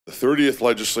The 30th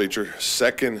Legislature,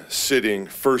 second sitting,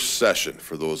 first session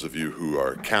for those of you who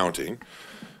are counting.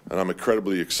 And I'm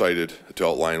incredibly excited to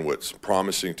outline what's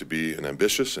promising to be an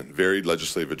ambitious and varied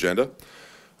legislative agenda.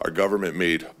 Our government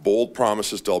made bold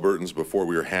promises to Albertans before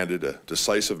we were handed a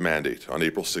decisive mandate on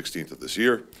April 16th of this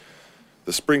year.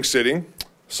 The spring sitting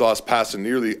saw us pass a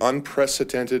nearly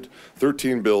unprecedented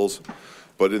 13 bills,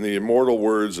 but in the immortal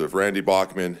words of Randy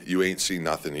Bachman, you ain't seen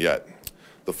nothing yet.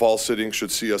 The fall sitting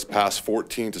should see us pass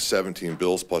 14 to 17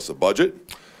 bills plus a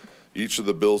budget. Each of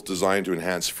the bills designed to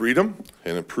enhance freedom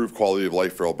and improve quality of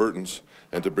life for Albertans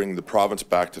and to bring the province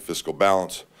back to fiscal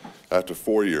balance after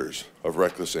 4 years of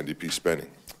reckless NDP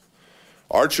spending.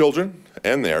 Our children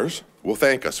and theirs will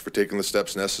thank us for taking the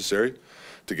steps necessary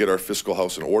to get our fiscal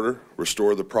house in order,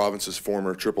 restore the province's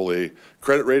former AAA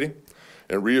credit rating,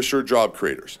 and reassure job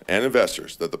creators and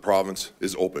investors that the province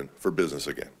is open for business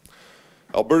again.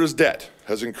 Alberta's debt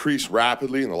has increased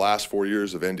rapidly in the last 4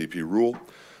 years of NDP rule,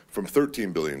 from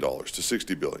 $13 billion to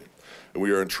 $60 billion, and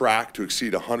we are on track to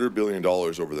exceed $100 billion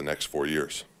over the next 4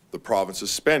 years. The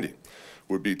province's spending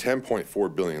would be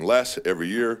 $10.4 billion less every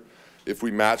year if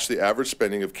we match the average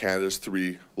spending of Canada's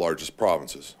 3 largest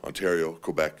provinces, Ontario,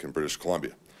 Quebec, and British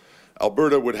Columbia.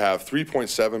 Alberta would have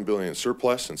 $3.7 billion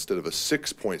surplus instead of a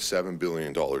 $6.7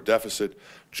 billion deficit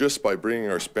just by bringing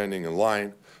our spending in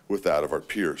line with that of our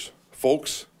peers.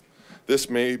 Folks, this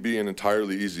may not be an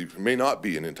entirely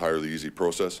easy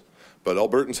process, but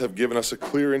Albertans have given us a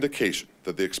clear indication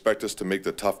that they expect us to make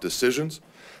the tough decisions,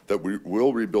 that we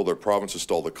will rebuild our province's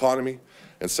stalled economy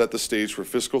and set the stage for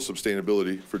fiscal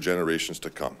sustainability for generations to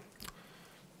come.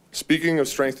 Speaking of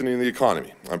strengthening the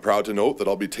economy, I'm proud to note that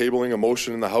I'll be tabling a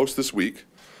motion in the House this week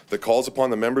that calls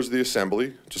upon the members of the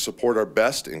Assembly to support our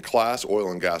best-in-class oil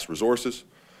and gas resources.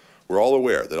 We're all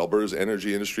aware that Alberta's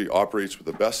energy industry operates with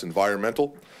the best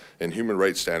environmental and human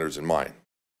rights standards in mind.